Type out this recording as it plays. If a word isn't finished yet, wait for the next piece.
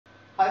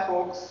Hi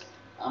folks,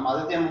 I'm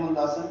Aditya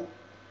Mohandasan,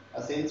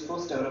 a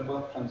Salesforce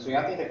developer from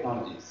Suyati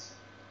Technologies.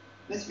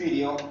 This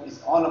video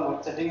is all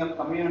about setting up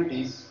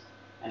communities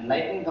and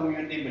Lightning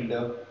Community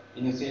Builder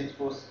in your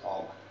Salesforce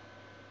org.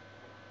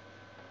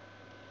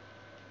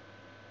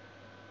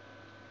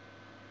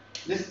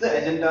 This is the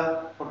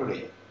agenda for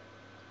today.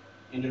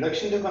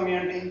 Introduction to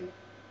community,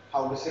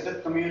 how to set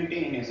up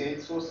community in your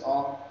Salesforce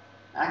org,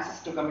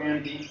 access to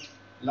community,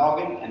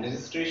 login and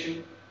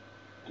registration,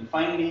 and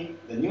finally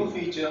the new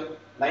feature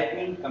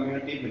Lightning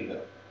Community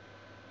Builder.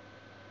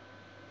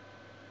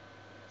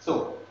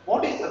 So,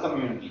 what is a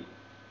community?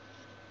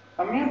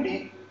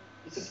 Community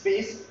is a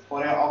space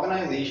for your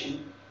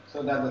organization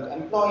so that the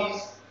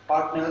employees,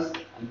 partners,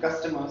 and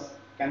customers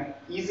can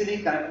easily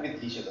connect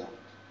with each other.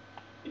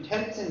 It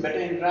helps in better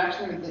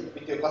interaction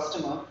with your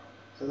customer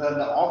so that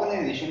the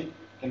organization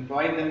can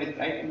provide them with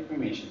right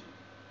information.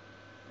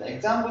 The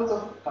examples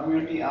of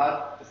community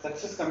are the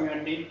success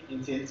community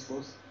in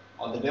Salesforce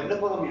or the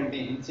developer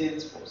community in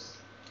Salesforce.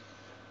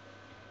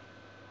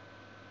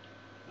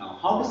 Now,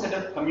 how to set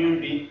up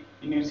community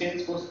in your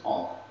Salesforce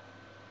org?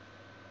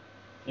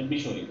 Let me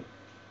show you.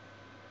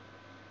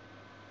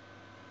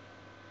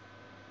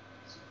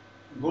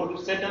 Go to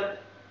setup,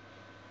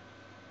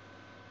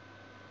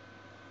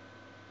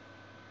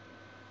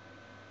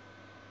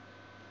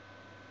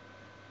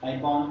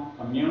 type on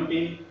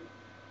community,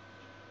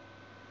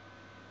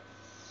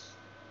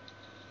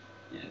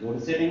 go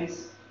to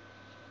settings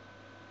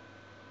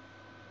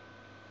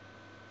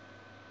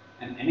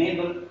and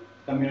enable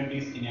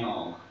communities in your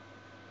org.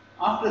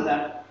 After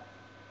that,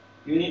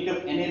 you need to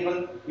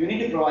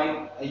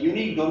provide a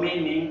unique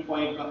domain name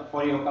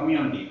for your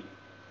community.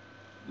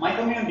 My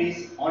community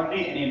is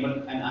already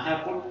enabled and I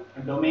have put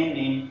a domain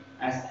name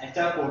as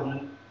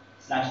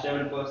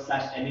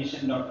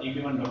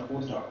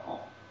hrportal/developer/edition.ap1.post.com.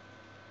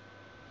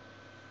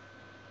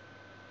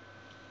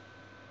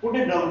 Put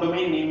a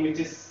domain name which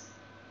is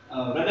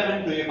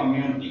relevant to your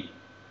community.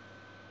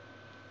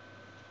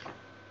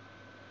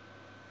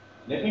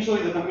 Let me show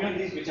you the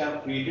communities which I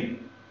have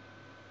created.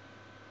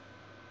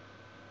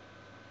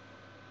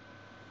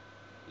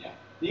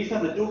 These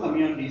are the two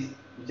communities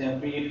which I have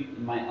created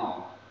in my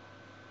org.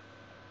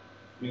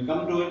 We'll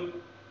come to it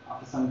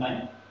after some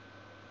time.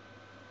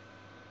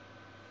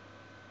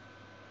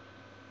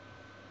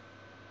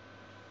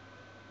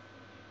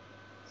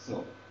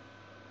 So,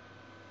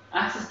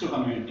 access to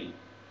community.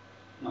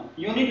 Now,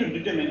 you need to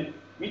determine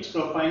which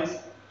profiles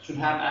should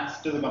have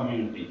access to the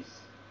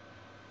communities.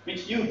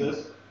 Which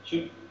users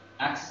should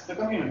access the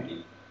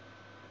community.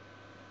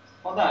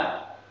 For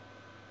that,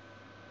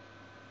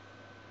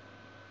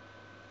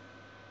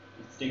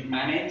 let's take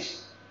manage.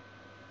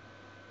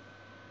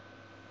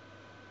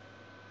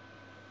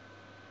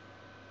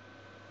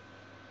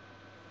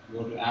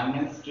 Go to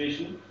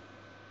administration,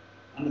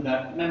 under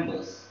that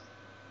members.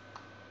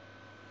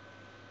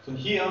 So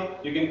here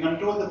you can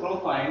control the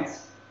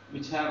profiles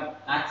which have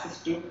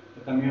access to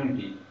the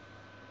community,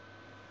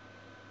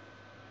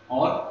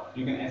 or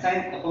you can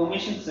assign a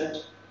permission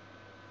set.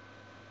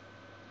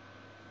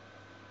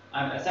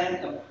 I have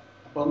assigned a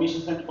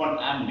permission set called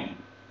admin.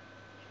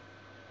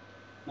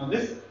 Now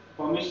this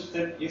permission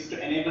set is to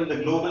enable the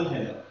global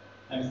header,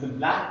 that is the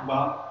black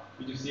bar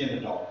which you see at the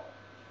top.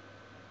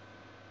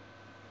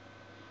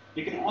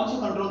 You can also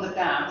control the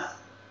tabs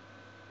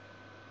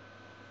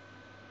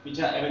which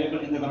are available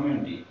in the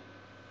community.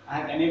 I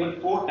have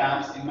enabled 4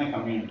 tabs in my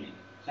community: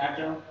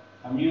 chatter,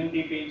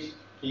 community page,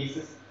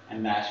 cases,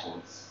 and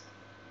dashboards.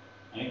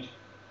 Right?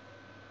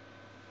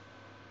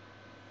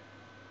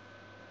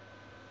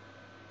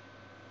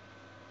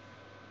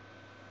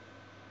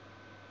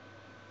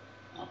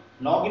 Now,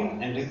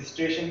 login and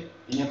registration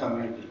in your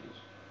community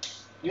page.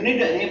 You need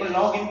to enable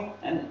login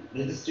and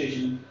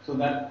registration so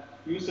that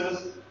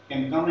users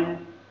can come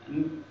in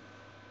and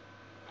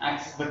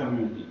access the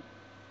community.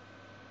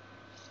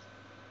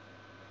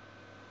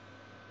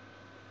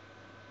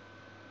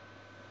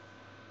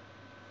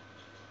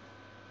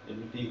 Let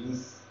me take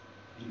this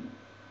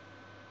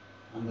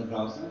on the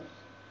browser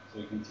so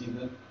you can see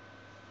the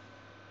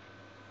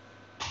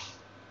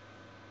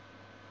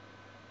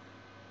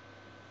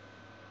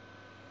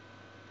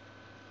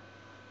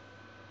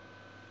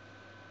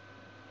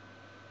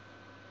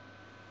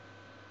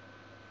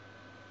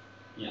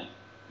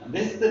Now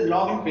this is the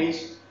login page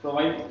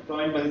provided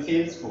by the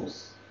Salesforce.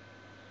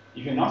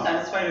 If you are not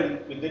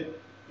satisfied with it,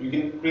 you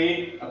can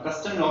create a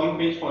custom login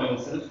page for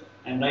yourself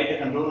and write a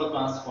controller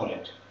class for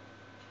it.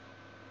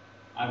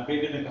 I have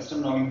created a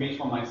custom login page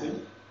for myself.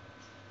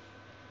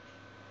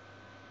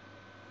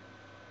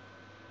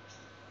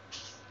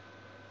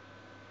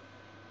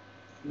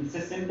 This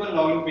is a simple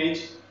login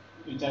page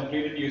which I have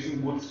created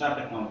using Bootstrap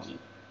technology.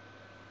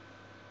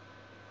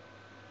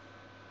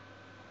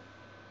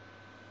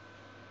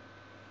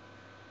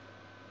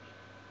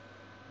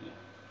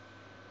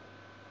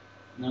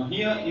 Now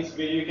here is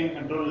where you can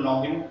control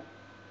login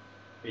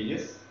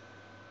pages.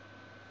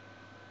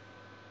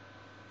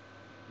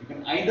 You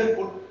can either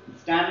put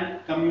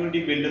standard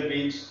community builder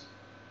page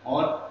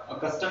or a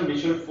custom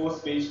Visual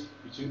Force page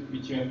which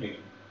you have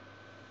created.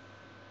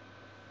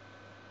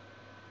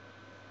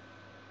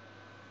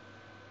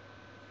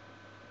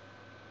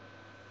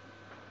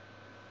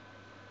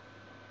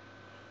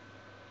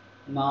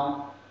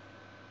 Now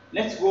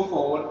let's go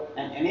forward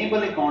and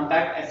enable a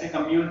contact as a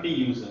community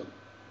user.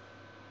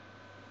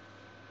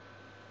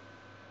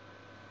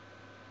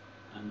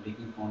 I'm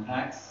taking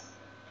contacts.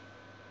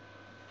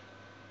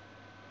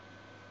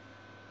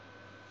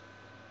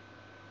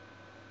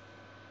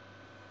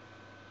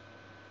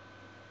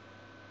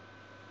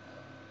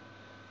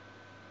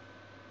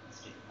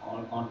 Let's take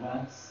all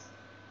contacts.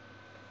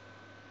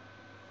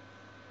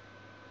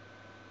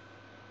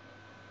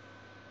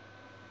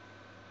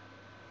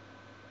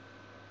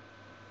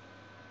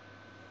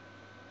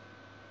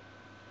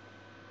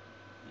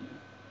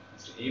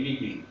 Mr. A.V.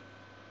 Green.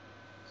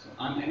 So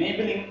I'm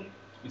enabling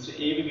Mr.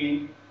 A.V.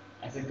 Green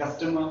as a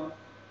customer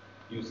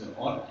user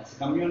or as a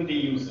community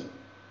user.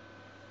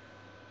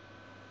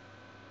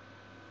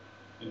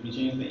 Let me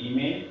change the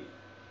email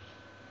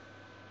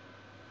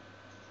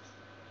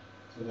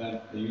so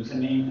that the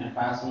username and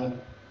password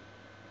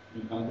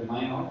will come to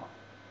my home.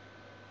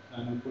 So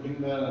I'm putting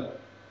the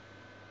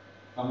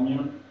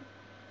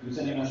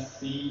username as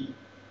C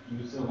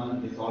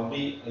user1. There's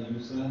already a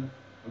user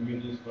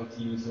community is called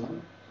C user1.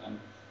 So I'm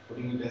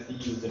putting it as C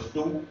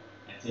user2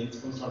 at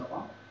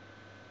salesforce.com.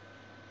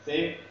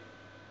 Save.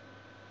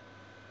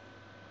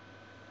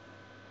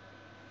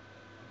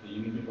 Okay,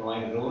 you need to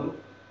provide a role.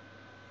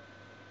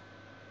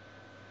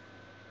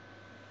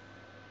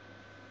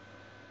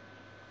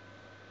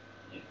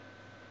 Yeah.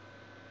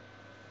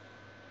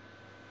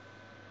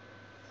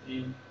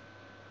 Save.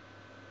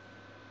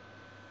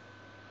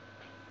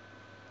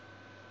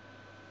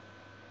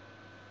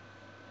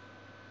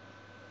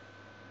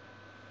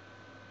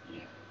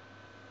 Yeah.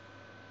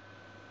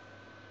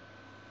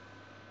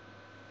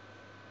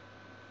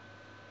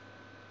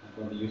 I've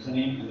got the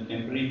username and the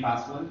temporary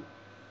password.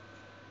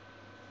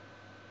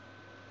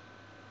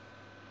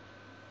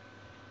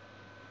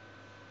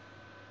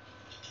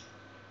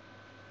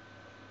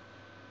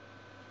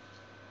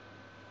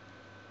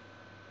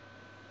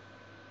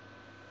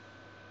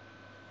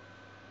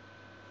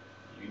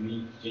 You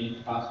need to change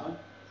the password.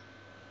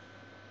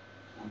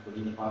 I'm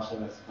putting the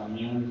password as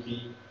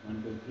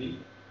community123.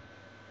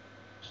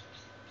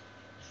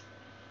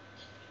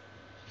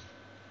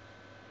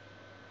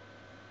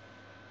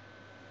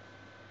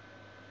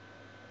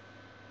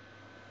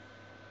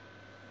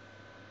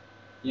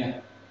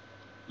 Yeah,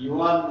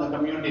 you are on the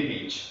community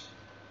page.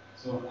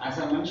 So as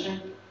I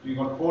mentioned, we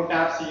got 4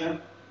 tabs here: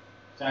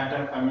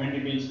 Chatter, community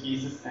page,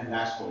 cases, and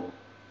dashboard.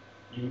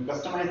 You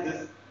customize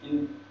this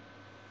in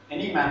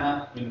any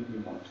manner when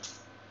you want.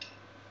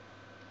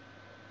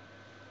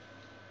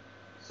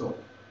 So,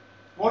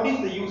 what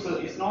if the user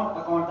is not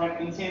a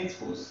contact in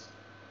Salesforce?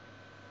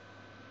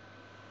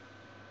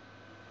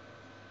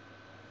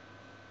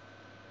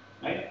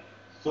 Right?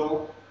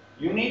 So,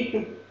 you need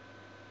to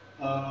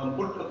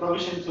put a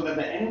provision so that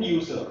the end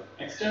user,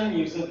 external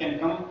user, can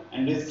come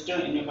and register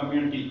in your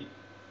community.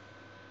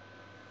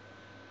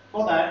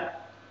 For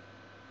that,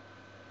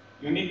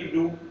 you need to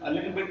do a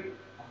little bit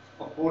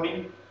of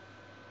coding.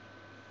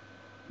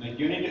 Like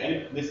you need to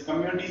add this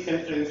community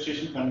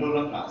self-registration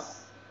controller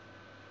class.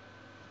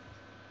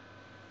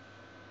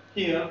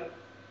 Here,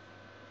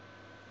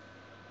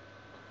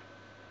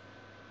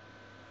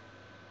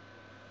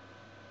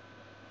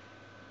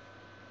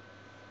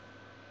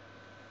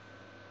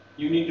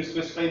 you need to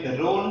specify the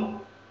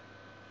role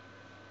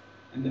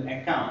and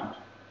the account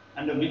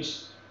under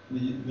which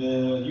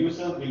the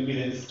user will be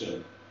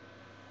registered.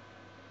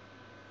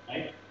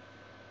 Right?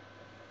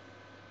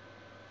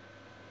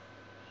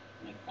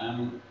 Like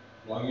I'm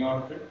logging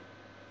out of it.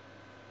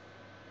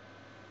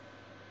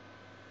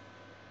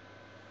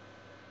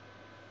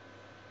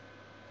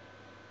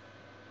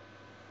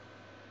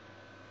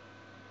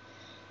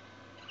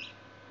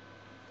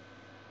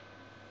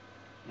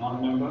 Not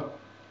a member.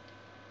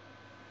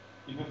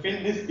 If you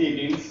fill these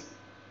details,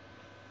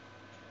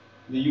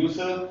 the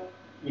user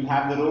will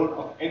have the role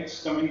of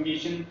Edge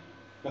communication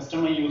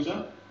customer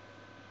user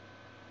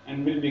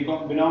and will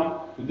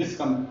belong to this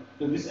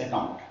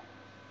account.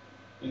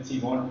 Let's see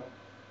what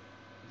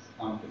this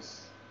account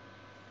is.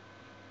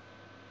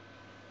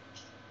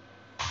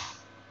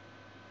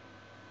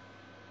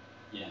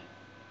 Yeah.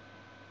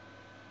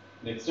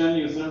 The external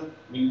user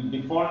will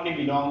defaultly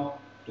belong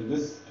to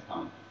this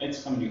account,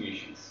 Edge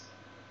Communications.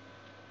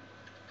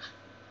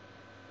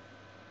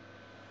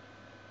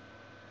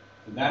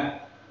 So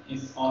that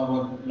is all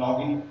about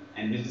login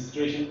and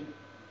registration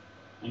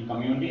in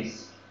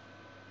communities.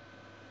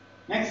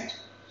 Next,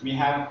 we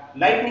have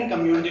Lightning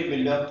Community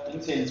Builder in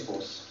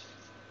Salesforce.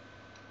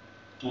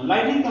 Now,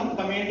 Lightning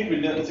Community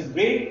Builder is a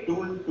great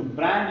tool to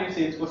brand your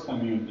Salesforce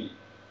community.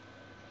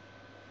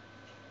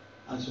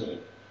 I'll show you.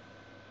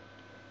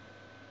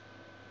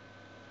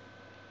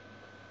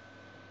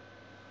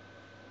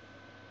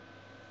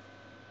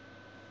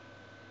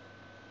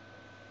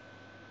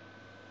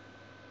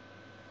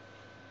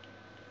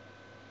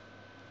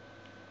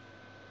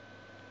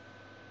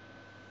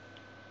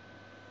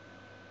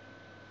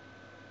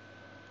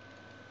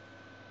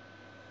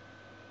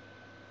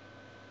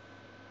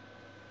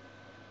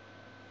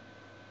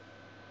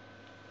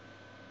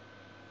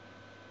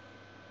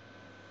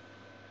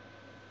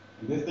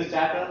 This is the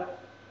chatter.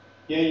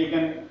 Here you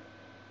can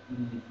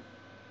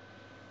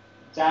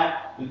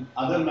chat with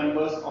other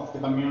members of the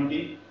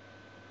community.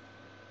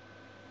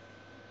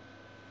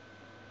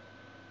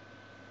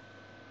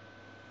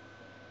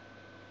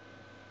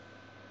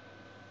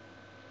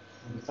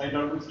 The site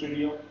output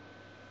studio.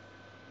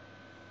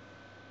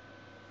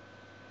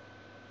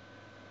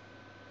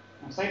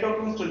 Site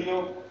output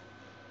studio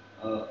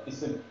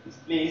is a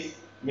place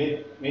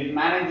where it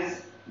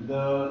manages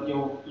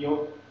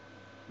your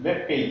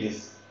web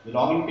pages, the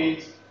login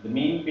page, the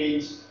main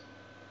page,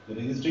 the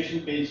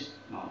registration page.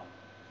 Now,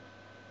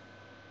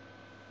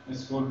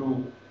 let's go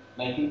to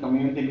Lightning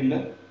Community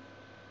Builder.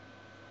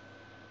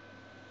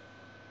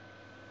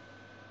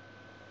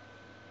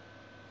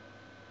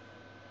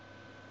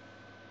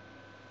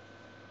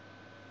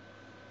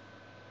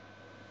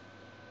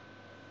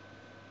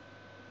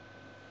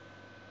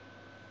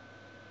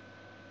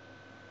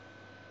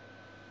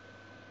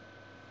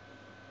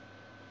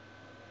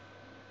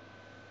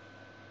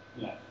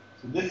 Yeah.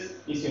 So this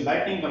is your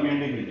Lightning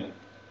Community Builder.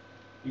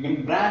 You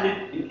can brand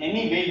it in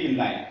any way you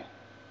like.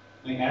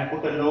 Like I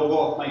put a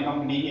logo of my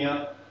company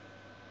here.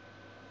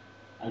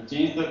 I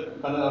changed the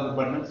color of the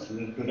buttons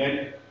to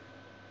red.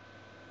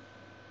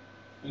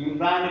 You can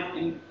brand it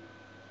in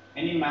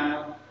any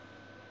manner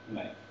you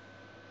like.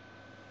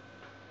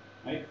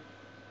 Right?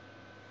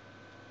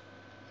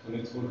 So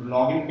let's go to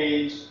login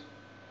page.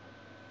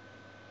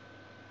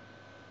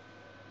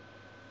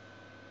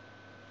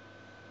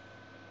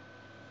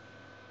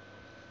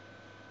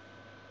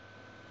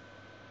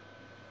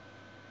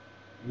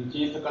 You can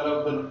change the color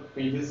of the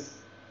pages.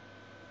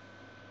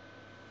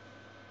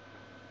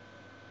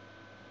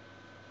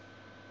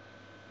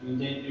 You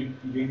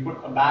can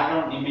put a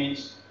background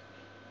image,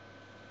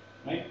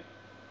 right?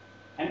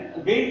 And a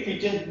great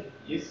feature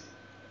is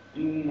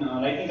in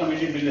Lightning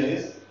Community Builder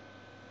is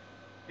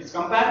it's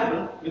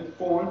compatible with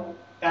phone,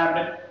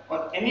 tablet,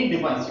 or any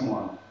device you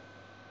want.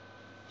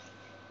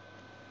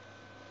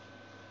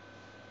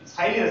 It's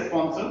highly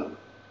responsive.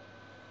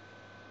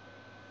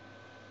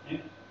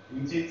 Right? You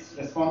can see it's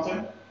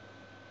responsive.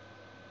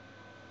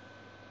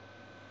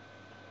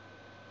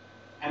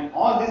 And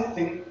all this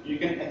thing you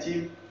can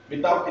achieve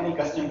without any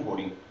custom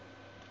coding.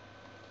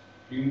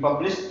 You can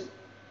publish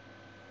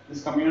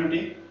this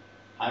community,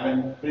 have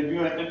a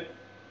preview at it.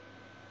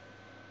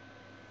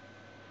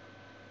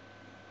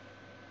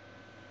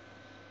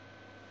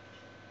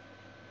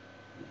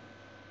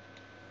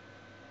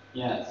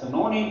 Yeah, so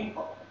no need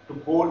to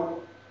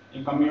code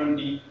a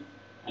community,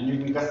 and you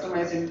can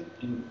customize it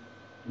in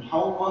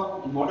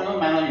however, in whatever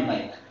manner you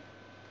like.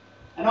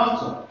 And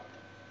also,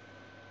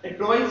 it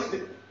provides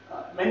with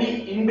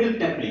many inbuilt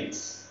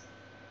templates.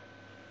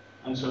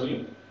 I'll show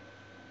you.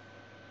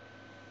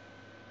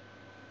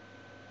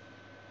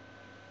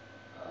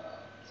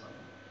 Sorry.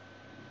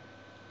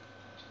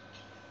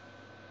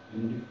 I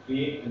need to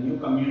create a new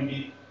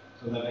community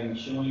so that I can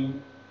show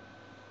you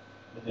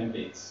the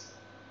templates.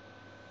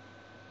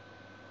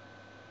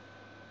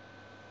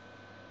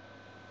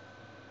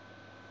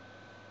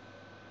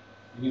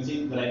 You can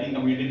see the Lightning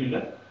Community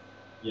Builder.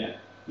 Yeah.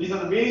 These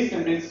are the various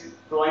templates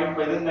provided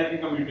by the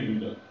Lightning Community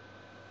Builder.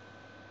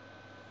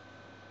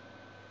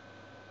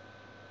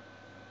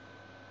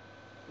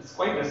 It's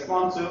quite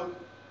responsive.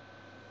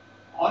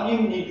 All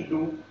you need to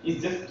do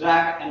is just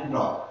drag and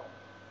drop.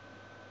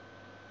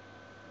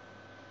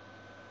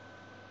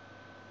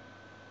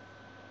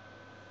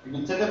 You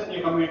can set up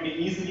your community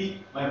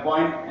easily by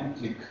point and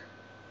click.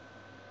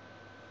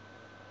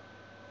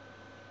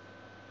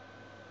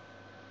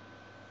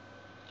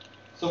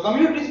 So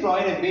communities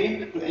provide a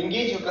way to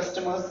engage your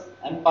customers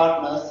and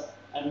partners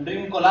and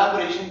bring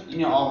collaboration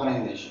in your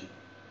organization.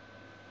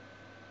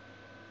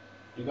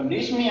 You can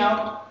reach me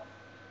out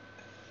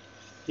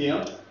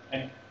here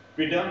at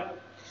Twitter.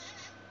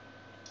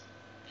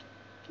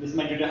 This is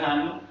my Twitter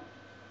handle,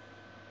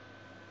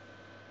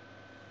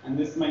 and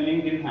this is my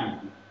LinkedIn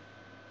handle.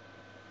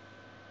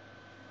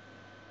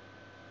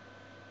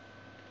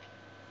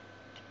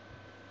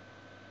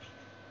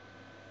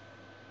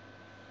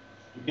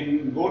 You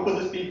can go to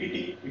this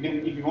PPT.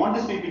 If you want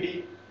this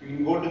PPT, you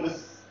can go to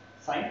this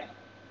site.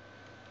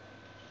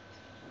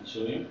 I'll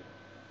show you.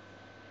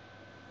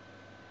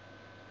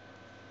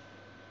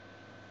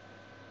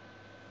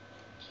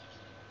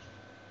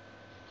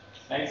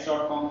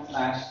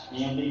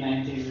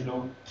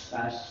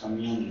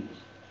 sites.com/amd90/community.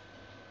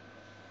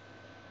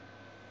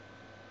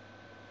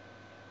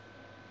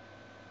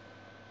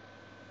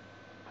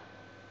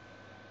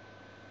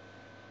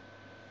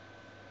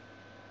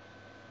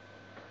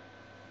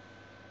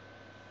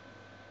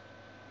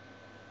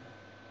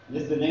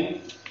 This is the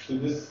link to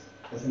this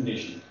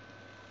presentation.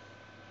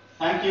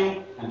 Thank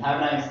you and have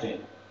a nice day.